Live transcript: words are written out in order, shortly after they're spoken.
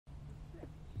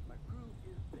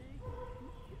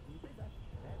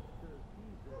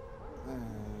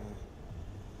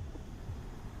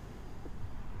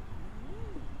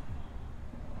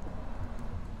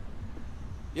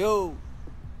Yo.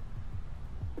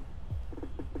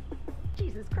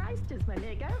 Jesus Christ is my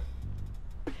nigga.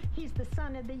 He's the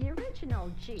son of the original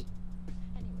G.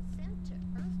 And he was sent to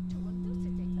Earth to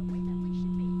elucidate the way that we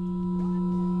should be.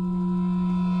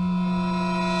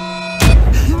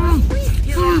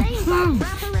 Your name's a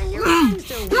rapper and your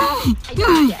rhymes are weak. I don't get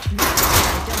mad.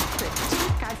 I don't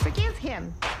critique. I forgive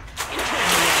him.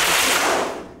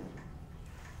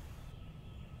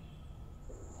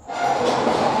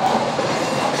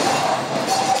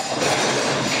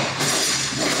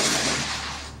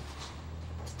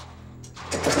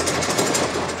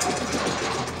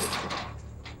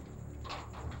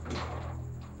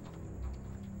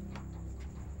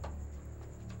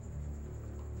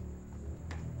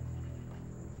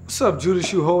 What's up,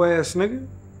 Judas, you hoe ass nigga?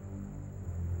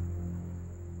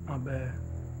 My bad.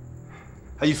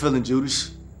 How you feeling,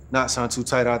 Judas? Not sound too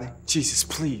tight, are they? Jesus,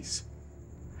 please.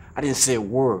 I didn't say a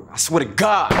word. I swear to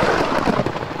God.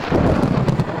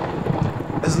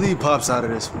 Let's leave Pops out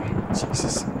of this one.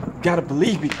 Jesus, you gotta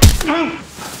believe me.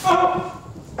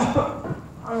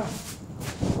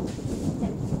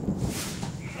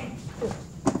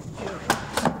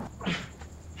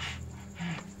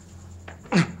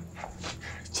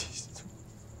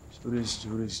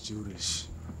 Judas.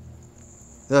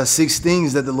 There are 6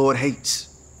 things that the Lord hates.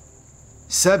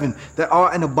 7 that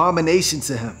are an abomination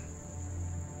to him.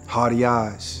 Haughty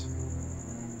eyes,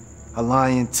 a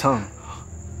lying tongue,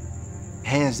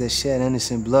 hands that shed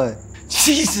innocent blood.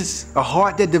 Jesus! A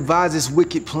heart that devises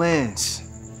wicked plans,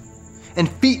 and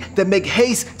feet that make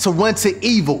haste to run to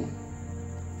evil.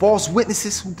 False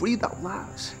witnesses who breathe out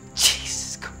lies.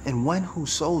 Jesus! And one who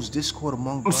sows discord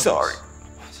among brothers.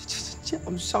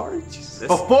 I'm sorry, Jesus.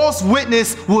 A false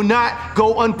witness will not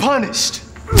go unpunished.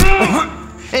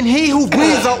 And he who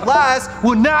breathes out lies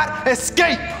will not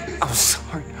escape. I'm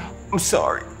sorry. I'm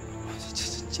sorry.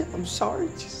 I'm sorry,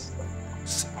 Jesus. I'm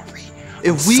sorry.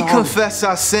 If we confess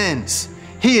our sins,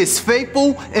 he is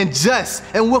faithful and just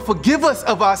and will forgive us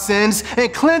of our sins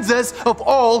and cleanse us of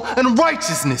all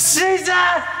unrighteousness. Jesus!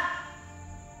 I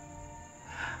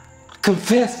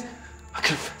confess.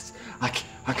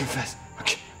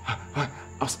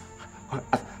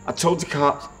 I told the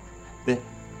cops that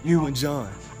you and John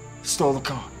stole the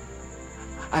car.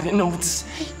 I didn't know what to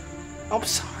say. I'm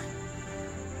sorry.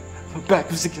 My back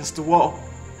was against the wall.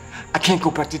 I can't go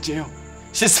back to jail.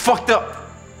 Shit's fucked up.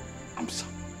 I'm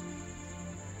sorry.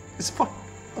 It's fucked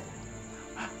up.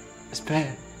 It's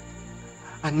bad.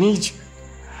 I need you.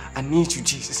 I need you,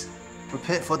 Jesus.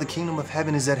 Repent, for the kingdom of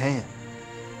heaven is at hand.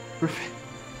 Repent.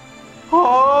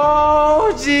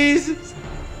 Oh, Jesus.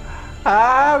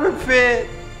 I repent.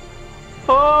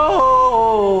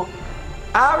 Oh,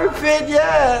 I repent,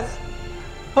 yes.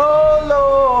 Oh,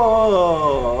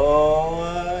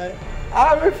 Lord.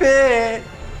 I repent.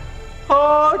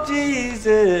 Oh,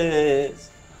 Jesus.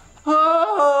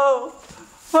 Oh,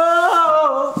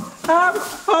 I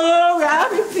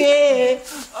repent.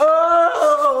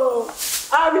 Oh,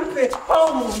 I repent.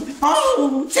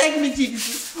 Oh, take me,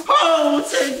 Jesus. Oh,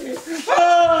 take me.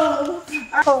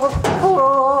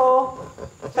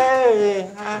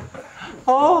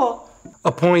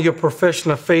 Upon your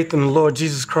profession of faith in the Lord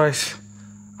Jesus Christ,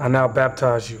 I now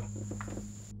baptize you.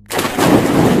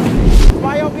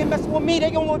 Why y'all been messing with me? They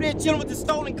gonna over there chilling with the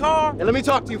stolen car. Hey, let me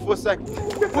talk to you for a second.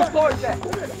 Which car is that?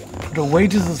 The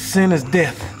wages of sin is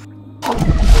death.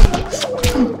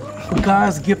 But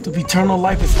God's gift of eternal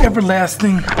life is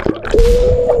everlasting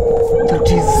through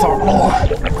Jesus our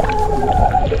Lord.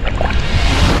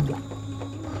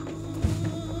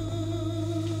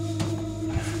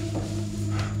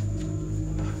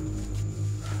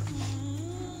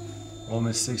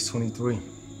 Romans 6:23.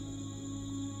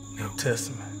 New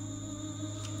Testament.